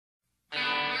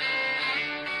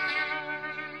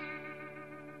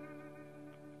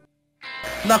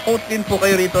Na-quote din po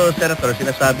kayo rito, Senator.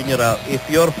 Sinasabi niyo raw, if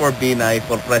you're for Binay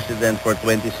for President for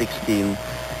 2016,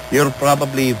 you'll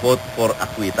probably vote for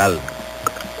acquittal.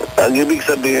 Ang ibig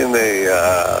sabihin ay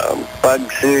pag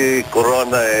si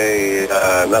Corona ay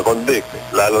na-convict,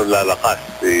 lalo lalakas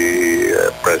si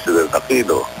President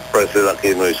Aquino. President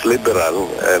Aquino is liberal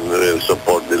and will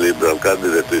support the liberal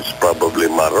candidate, which is probably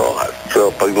Rojas.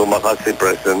 So pag lumakas si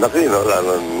President Aquino,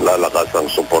 lalakas ang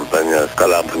suporta niya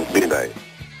kalaban Binay.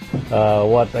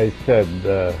 What I said,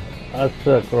 as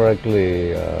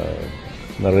correctly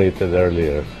narrated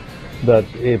earlier, that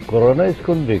if Corona is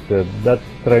convicted, that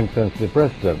strengthens the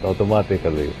president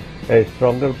automatically. A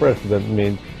stronger president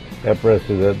means a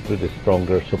president with a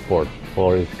stronger support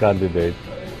for his candidate,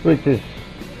 which is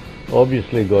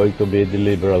obviously going to be the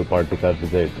Liberal Party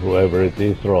candidate, whoever it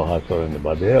is, Rojas or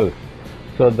anybody else.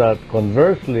 So that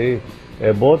conversely,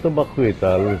 a vote of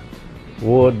acquittal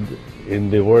would,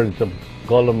 in the words of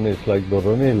columnists like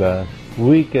Doronila,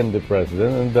 weaken the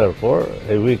president, and therefore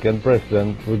a weakened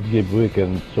president would give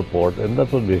weakened support, and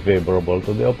that would be favorable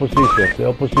to the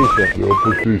opposition,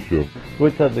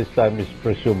 which at this time is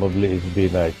presumably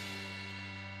Binay.